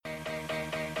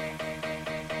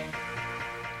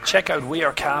Check out We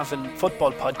Are Cavan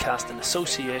football podcast in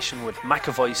association with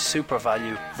McAvoy's Super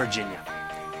Value, Virginia.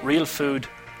 Real food,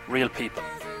 real people.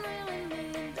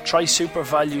 Try Super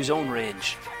Value's own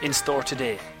range, in store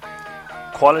today.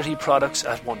 Quality products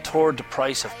at 1/3 the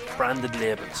price of branded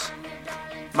labels.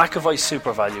 McAvoy's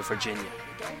Super Value, Virginia.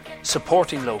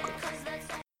 Supporting local.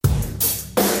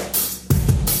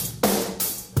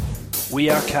 We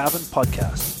Are Cavan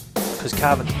podcast, because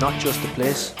Cavan's not just a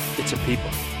place, it's a people.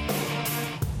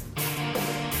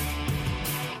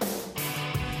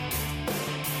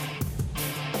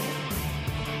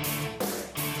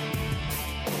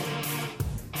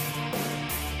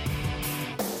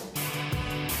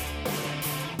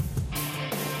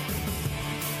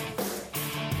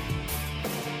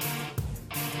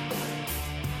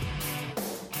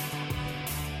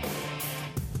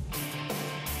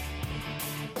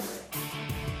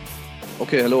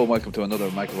 Okay, hello and welcome to another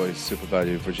McAvoy's Super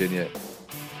Value Virginia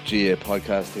GA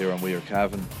podcast here on We Are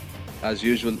Cavan. As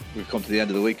usual, we've come to the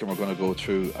end of the week and we're going to go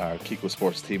through our Cico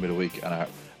Sports Team of the Week and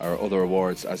our other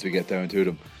awards as we get down to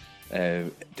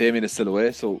them. Damien is still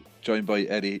away, so joined by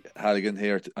Eddie Halligan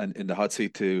here in the hot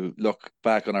seat to look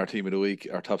back on our Team of the Week,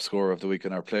 our top scorer of the week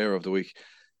and our player of the week.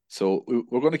 So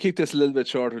we're going to keep this a little bit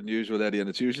shorter than usual, Eddie, and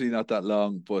it's usually not that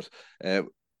long, but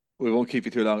we won't keep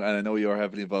you too long, and I know you're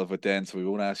heavily involved with Den, so we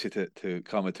won't ask you to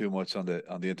comment too much on the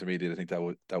intermediate. I think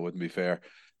that wouldn't be fair.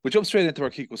 We jump straight into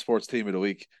our Cico Sports Team of the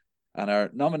Week, and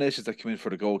our nominations that came in for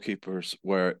the goalkeepers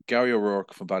were Gary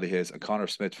O'Rourke from Ballyhaise and Connor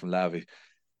Smith from Lavey.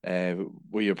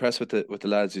 Were you impressed with the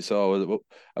lads you saw?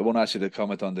 I won't ask you to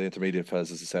comment on the intermediate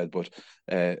fellas, as I said, but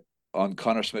on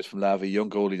Connor Smith from Lavey, young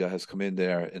goalie that has come in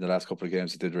there in the last couple of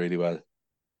games, he did really well.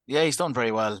 Yeah, he's done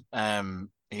very well.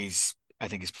 I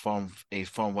think he's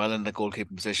performed well in the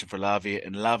goalkeeping position for Lavey.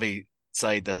 In Lavey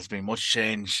side, there's been much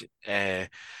change,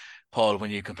 Paul,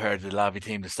 when you compare the Lavey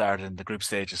team that started in the group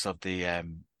stages of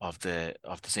the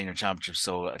senior championship.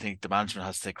 So I think the management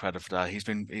has to take credit for that. He's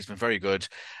been very good.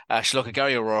 Look at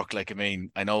Gary O'Rourke.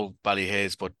 I know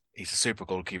Ballyhaise, but he's a super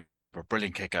goalkeeper,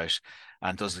 brilliant kick out,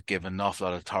 and does give an awful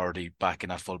lot of authority back in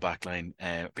that full back line,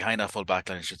 behind that full back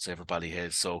line, I should say, for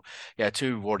Ballyhaise. So yeah,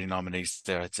 two worthy nominees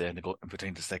there, I'd say, in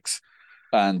between the six.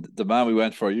 And the man we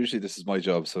went for, usually this is my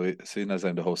job, so seeing as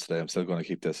I'm the host today, I'm still going to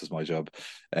keep this as my job.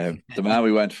 The man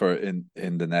we went for in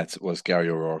the nets was Gary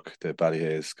O'Rourke, the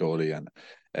Ballyhaise goalie,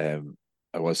 and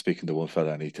I was speaking to one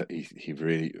fella, and he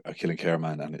really a killing care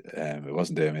man, and it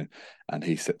wasn't Damien, and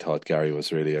he thought Gary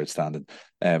was really outstanding.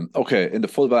 Okay, in the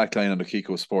full back line on the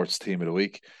Cico Sports Team of the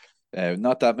Week,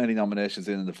 not that many nominations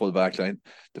in the full back line.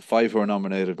 The five who were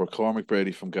nominated were Cormac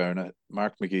Brady from Garna,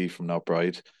 Mark McGee from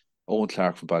Knockbride, Owen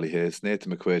Clark from Ballyhaise,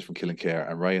 Nathan McQuaid from Killincare,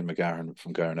 and Ryan McGahern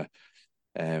from Garna.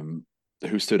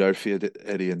 Who stood out for you,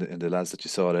 Eddie, in the lads that you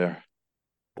saw there?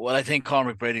 Well, I think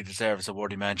Cormac Brady deserves a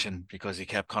worthy mention because he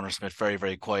kept Connor Smith very,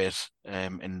 very quiet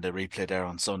in the replay there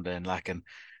on Sunday in Lacken.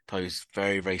 Thought he was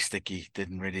very, very sticky.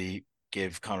 Didn't really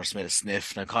give Connor Smith a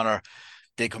sniff. Now, Connor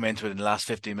did come into it in the last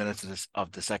 15 minutes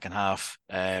of the second half.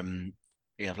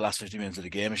 The last 50 minutes of the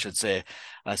game, I should say. And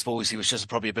I suppose he was just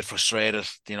probably a bit frustrated.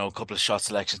 A couple of shot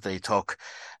selections that he took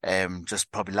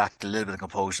just probably lacked a little bit of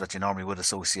composure that you normally would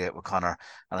associate with Connor.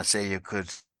 And I'd say you could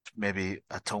maybe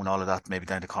atone all of that maybe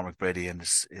down to Cormac Brady and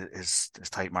his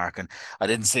tight marking. I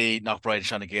didn't see Knockbride and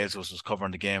Shawnee Gales was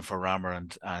covering the game for Rammer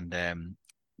and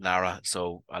Lara.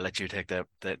 So I'll let you take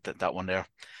that one there.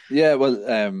 Yeah,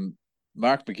 well,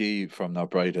 Mark McGee from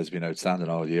Knockbride has been outstanding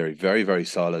all year. He's very, very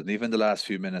solid. And even the last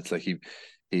few minutes,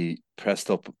 he pressed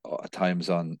up at times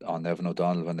on Evan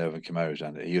O'Donnell when Evan came out,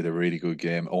 and he had a really good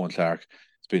game. Owen Clark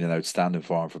has been an outstanding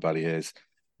form for Ballyhaise.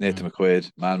 Nathan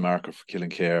McQuaid, man marker for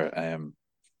Killincare,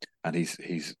 and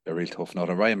he's a real tough nut.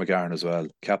 And Ryan McGahern as well,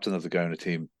 captain of the Garna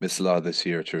team, missed a lot this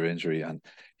year through injury, and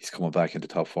he's coming back into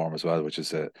top form as well, which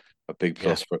is a big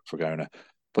plus for Garna.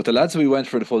 But the lads we went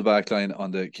for the full back line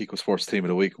on the Cico Sports Team of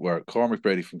the Week were Cormac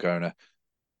Brady from Garna,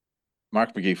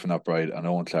 Mark McGee from Knockbride, and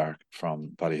Owen Clark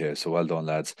from Ballyhaise. So well done,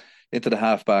 lads. Into the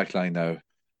half back line now,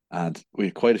 and we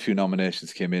had quite a few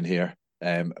nominations came in here.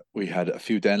 We had a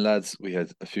few Den lads, we had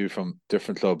a few from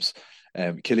different clubs.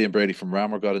 Killian Brady from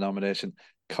Rammer got a nomination,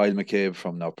 Kyle McCabe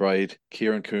from Knockbride,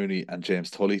 Kieran Cooney and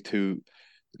James Tully, two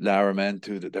Lara men,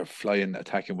 they're flying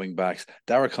attacking wing backs.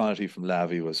 Dara Connolly from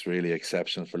Lavey was really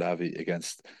exceptional for Lavey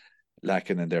against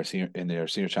Lacken in their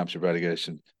senior championship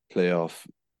relegation playoff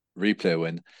replay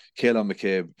win. Caelan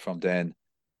McCabe from Den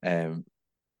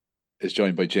is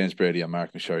joined by James Brady and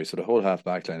Mark McSherry. So the whole half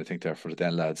back line, I think, there for the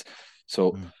Den lads.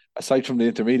 So aside from the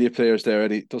intermediate players there,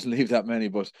 Eddie, doesn't leave that many,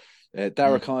 but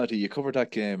Dara Connolly, you covered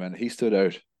that game and he stood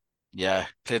out. Yeah,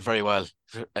 played very well.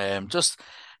 Just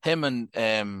him and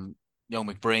young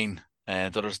McBreen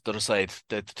the other side,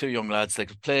 the two young lads, they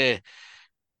could play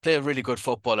a really good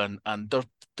football, and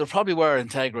they probably were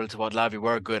integral to what Lavi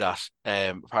were good at,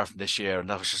 apart from this year, and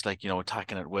that was just like,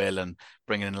 attacking at will and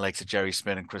bringing in the likes of Jerry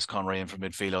Smith and Chris Conroy in from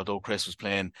midfield, although Chris was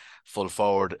playing full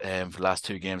forward for the last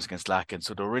two games against Lacken.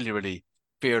 So they're really, really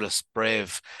fearless,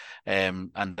 brave,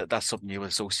 and that's something you would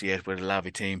associate with a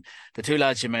Lavi team. The two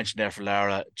lads you mentioned there for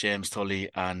Lara, James Tully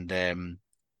and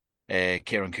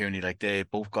Kieran Cooney, like they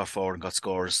both got forward and got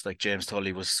scores. Like James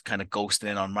Tully was kind of ghosting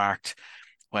in unmarked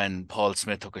when Paul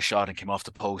Smith took a shot and came off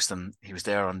the post, and he was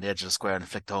there on the edge of the square and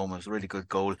flicked home. It was a really good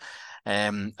goal.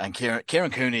 And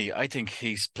Kieran Cooney, I think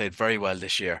he's played very well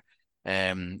this year.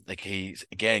 Like he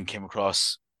again came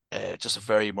across just a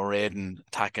very Moraden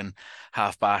attacking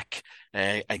half-back.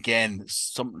 Again,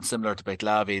 something similar to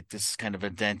Beitlavi, this kind of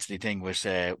identity thing with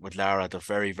Lara. They're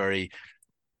very, very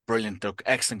brilliant. They're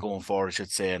excellent going forward, I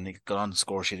should say, and he got on the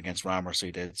score sheet against Rammer, so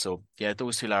he did. So yeah,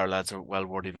 those two Lara lads are well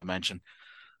worthy to mention.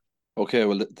 Okay,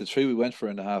 well, the three we went for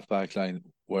in the half-back line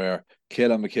were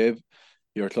Caelan McCabe,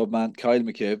 your club man, Kyle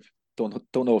McCabe. Don't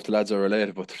know if the lads are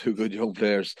related, but they're two good young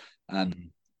players.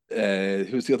 And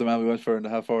who's the other man we went for in the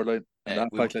half-forward line? In the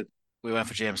half-back line? We went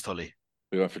for James Tully.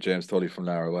 We went for James Tully from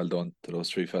Lara. Well done to those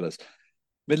three fellas.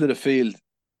 Middle of the field,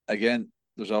 again,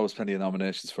 there's always plenty of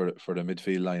nominations for the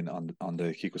midfield line on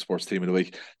the Cico Sports Team of the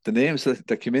Week. The names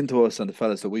that came into us and the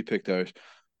fellas that we picked out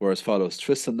were as follows: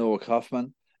 Tristan Noah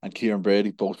Kaufman and Kieran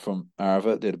Brady, both from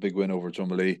Arva. They had a big win over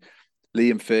Drumalee.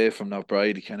 Liam Fay from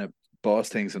Knockbride, he kind of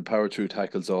bossed things and powered through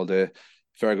tackles all day.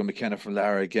 Fergal McKenna from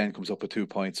Lara again comes up with 2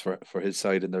 points for his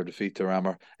side in their defeat to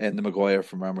Rammer. Enda Maguire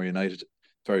from Rammer United,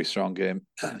 very strong game.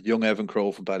 Young Evan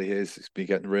Crow from Ballyhaise, he's been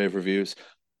getting rave reviews.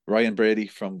 Ryan Brady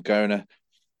from Garna,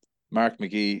 Mark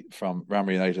McGee from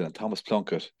Rammer United, and Thomas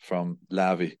Plunkett from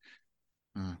Lavi.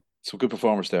 Some good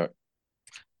performers there.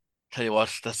 Tell you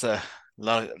what, that's a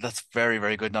lot. That's very,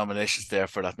 very good nominations there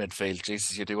for that midfield.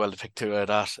 Jesus, you do well to pick two out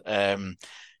of that.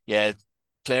 Yeah,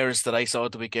 players that I saw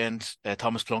at the weekend,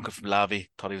 Thomas Plunkett from Lavi,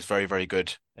 thought he was very, very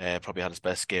good. Probably had his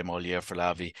best game all year for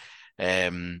Lavi.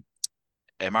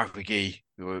 Mark McGee,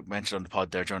 we were mentioned on the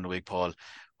pod there during the week, Paul,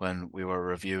 when we were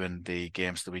reviewing the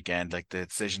games of the weekend, like the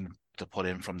decision to put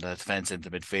him from the defence into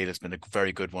midfield has been a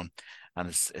very good one, and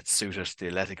it's suited the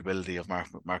athletic ability of Mark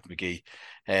McGee.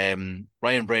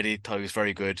 Ryan Brady thought he was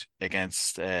very good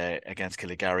against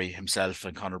Killigary himself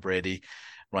and Conor Brady.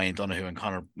 Ryan Donoghue and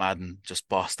Conor Madden just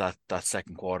bossed that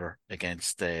second quarter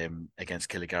against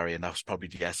Killigary, and that was probably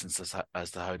the essence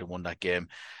as to how they won that game.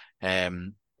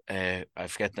 I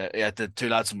forget that. Yeah, the two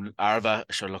lads from Arva,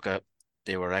 sure, look at,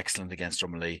 they were excellent against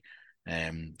Drumalee.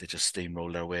 They just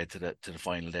steamrolled their way to the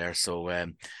final there. So I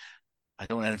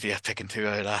don't envy you picking two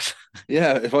out of that.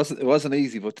 Yeah, it wasn't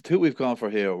easy, but the two we've gone for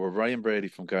here were Ryan Brady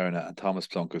from Garna and Thomas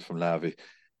Plunkett from Lavi.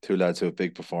 Two lads who have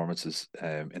big performances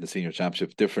in the senior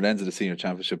championship, different ends of the senior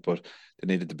championship, but they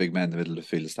needed the big men in the middle of the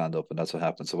field to stand up, and that's what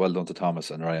happened. So well done to Thomas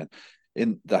and Ryan.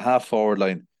 In the half forward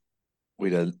line,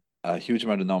 we had a huge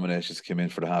amount of nominations came in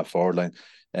for the half forward line.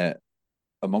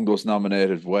 Among those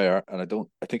nominated were, and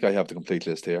I think I have the complete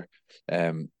list here.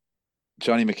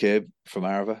 Johnny McCabe from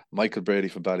Arva, Michael Brady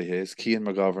from Ballyhaise, Cian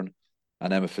McGovern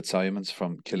and Emma Fitzsimons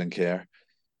from Killincare,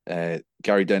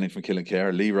 Gary Denning from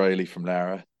Killincare, Lee Riley from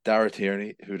Lara, Dara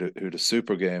Tierney, who had a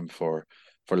super game for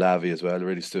Lavi as well,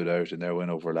 really stood out in their win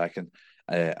over Lacken,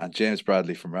 and James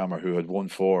Bradley from Rammer, who had won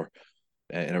 4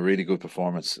 in a really good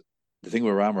performance. The thing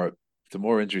with Rammer, the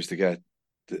more injuries they get,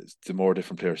 the more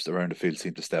different players around the field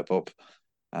seem to step up.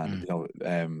 And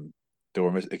they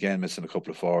were again missing a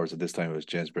couple of forwards, and this time it was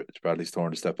James Bradley's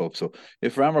turn to step up. So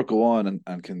if Rammer go on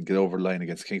and can get over the line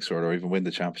against Kingsford or even win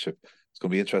the championship, it's going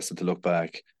to be interesting to look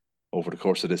back over the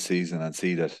course of this season and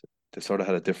see that they sort of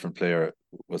had a different player,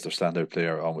 was their standard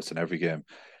player almost in every game.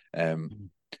 The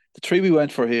three we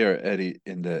went for here, Eddie,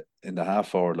 in the half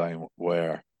forward line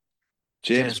were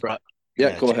James go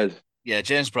ahead. Yeah,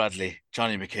 James Bradley,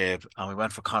 Johnny McCabe, and we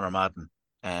went for Conor Madden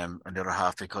on the other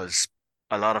half, because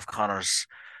a lot of Conor's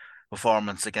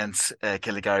performance against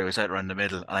Killigary was out around the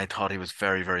middle, and I thought he was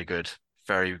very, very good.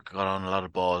 Very got on a lot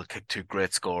of ball, kicked 2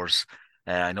 great scores.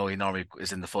 I know he normally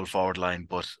is in the full forward line,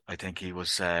 but I think he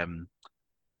was.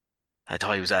 I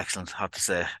thought he was excellent, I have to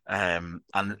say. And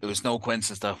it was no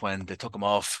coincidence that when they took him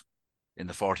off in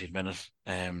the 40th minute,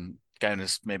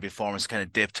 Gowna's maybe performance kind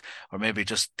of dipped, or maybe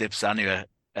just dips anyway.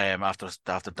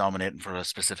 After dominating for a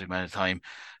specific amount of time,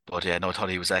 but yeah, no, I thought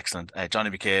he was excellent. Johnny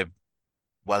McCabe,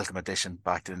 welcome addition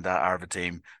back in that Arva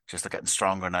team. Just getting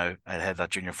stronger now ahead of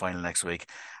that junior final next week.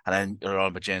 And then you're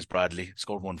on with James Bradley,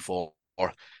 scored 1-4,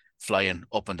 flying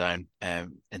up and down,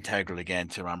 integral again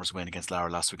to Rammer's win against Lara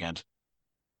last weekend.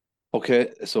 Okay,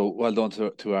 so well done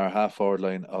to our half-forward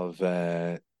line of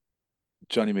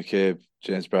Johnny McCabe,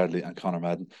 James Bradley and Conor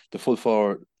Madden. The full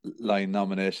forward line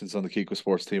nominations on the Cico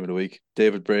Sports Team of the Week: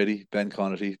 David Brady, Ben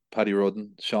Connaughey, Paddy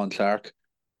Rudden, Sean Clark,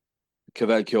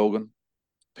 Cavan Keoghan,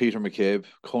 Peter McCabe,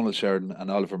 Conal Sheridan and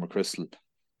Oliver McChrystal.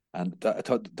 And I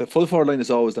thought the full forward line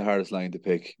is always the hardest line to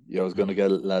pick. I was going to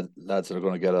get lads that are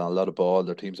going to get on a lot of ball.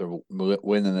 Their teams are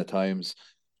winning at times.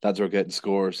 Lads are getting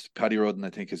scores. Paddy Rudden, I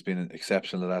think, has been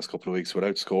exceptional the last couple of weeks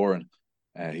without scoring.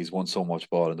 He's won so much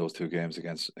ball in those two games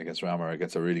against Rammer,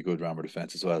 against a really good Rammer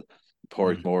defence as well.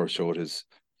 Porrick Moore showed his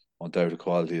undoubted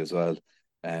quality as well.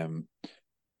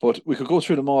 But we could go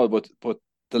through them all, but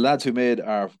the lads who made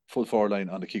our full forward line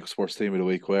on the Cico Sports Team of the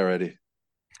Week were ready.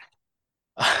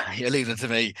 You're leaving it to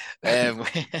me.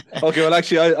 Okay, well,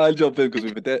 actually, I'll jump in because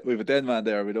we've a dead man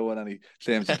there. We don't want any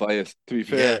claims of bias. To be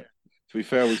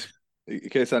fair, in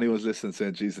case anyone's listening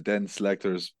saying, "Geez, the Den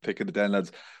selectors picking the Den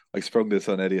lads," I sprung this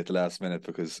on Eddie at the last minute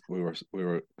because we were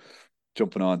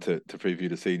jumping on to preview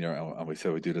the senior, and we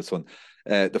said we do this one.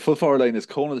 The full forward line is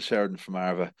Conal Sheridan from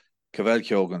Arva, Cavan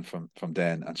Keoghan from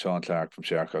Den, and Sean Clark from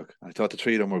Shercock. I thought the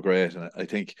three of them were great, and I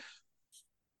think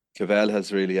Cavan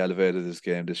has really elevated his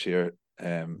game this year.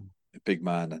 A big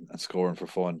man and scoring for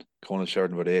fun. Conal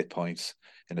Sheridan with 8 points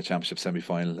in the championship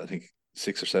semi-final. I think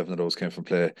 6 or 7 of those came from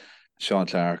play. Sean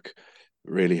Clark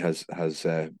really has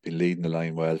been leading the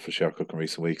line well for Shercock in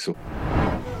recent weeks. So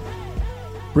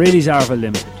Brady's Arva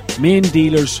Limited, main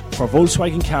dealers for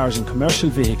Volkswagen cars and commercial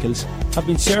vehicles, have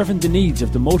been serving the needs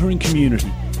of the motoring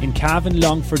community in Cavan,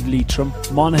 Longford, Leitrim,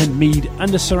 Monaghan, Meath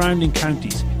and the surrounding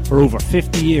counties for over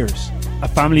 50 years. A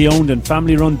family-owned and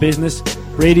family-run business,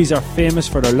 Brady's are famous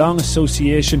for their long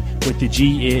association with the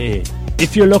GAA.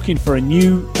 If you're looking for a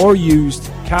new or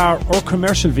used car or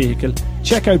commercial vehicle,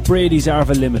 check out Brady's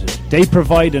Arva Limited. They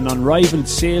provide an unrivaled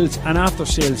sales and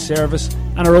after-sales service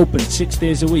and are open 6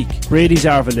 days a week. Brady's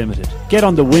Arva Limited. Get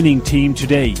on the winning team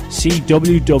today. See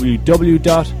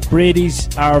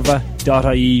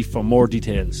www.bradysarva.ie for more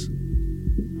details.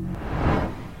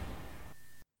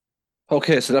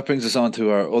 okay, so that brings us on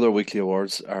to our other weekly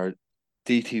awards, our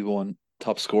DT1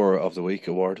 Top Scorer of the Week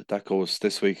award. That goes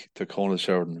this week to Conal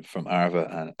Sheridan from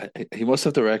Arva, and he must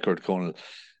have the record, Conal,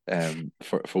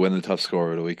 for winning the Top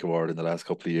Scorer of the Week award in the last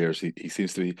couple of years. He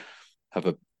seems to have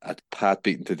a pat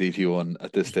beaten to DT1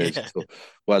 at this stage. Yeah. So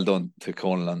well done to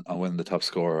Conal on winning the Top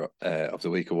Scorer of the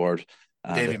Week award.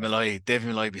 And Davy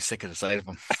Malloy be sick of the sight of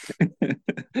him.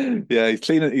 Yeah, he's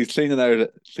cleaning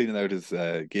out his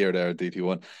gear there at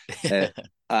DT1.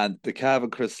 And the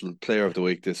Cavan Crystal Player of the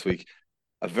Week this week,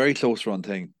 a very close run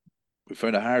thing. We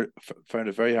found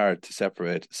it very hard to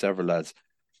separate several lads,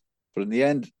 but in the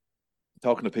end,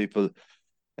 talking to people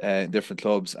in different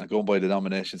clubs and going by the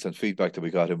nominations and feedback that we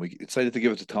got, and we decided to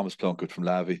give it to Thomas Plunkett from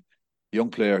Lavey,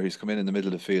 young player who's come in the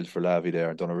middle of the field for Lavey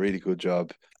there and done a really good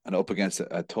job, and up against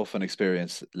a tough and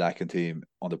experienced Lacken team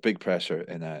under big pressure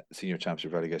in a senior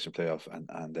championship relegation playoff,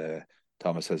 and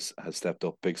Thomas has stepped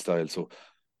up big style. So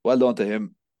well done to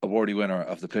him, awardee winner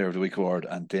of the Player of the Week award,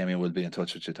 and Damien will be in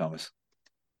touch with you, Thomas.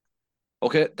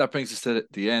 Okay, that brings us to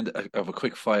the end of a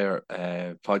quick fire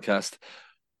podcast.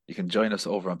 You can join us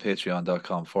over on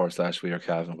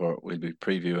patreon.com/wearecavan, where we'll be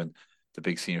previewing the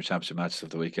big senior championship matches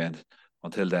of the weekend.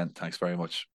 Until then, thanks very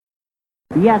much.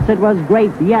 Yes, it was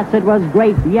great. Yes, it was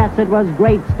great. Yes, it was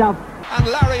great stuff. And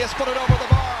Larry has put it over the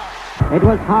bar. It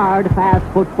was hard, fast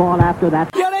football after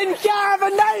that. You're in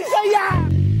Cavan, yeah!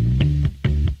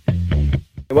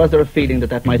 Was there a feeling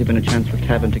that might have been a chance for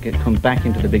Cavan to come back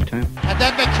into the big time? And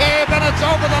then McCabe, and it's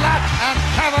over the latch, and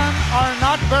Cavan are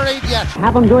not buried yet.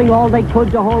 Cavan doing all they could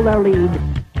to hold their lead.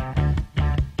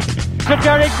 To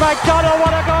Derek McDonald,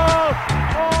 what a goal!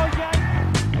 Oh, yes!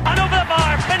 And over the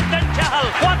bar, Fintan Chahal,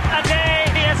 what a day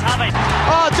he is having!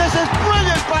 Oh, this is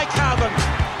brilliant by Cavan.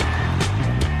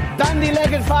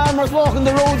 Dandy-legged farmers walking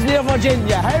the roads near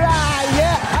Virginia. Hurrah,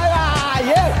 yeah!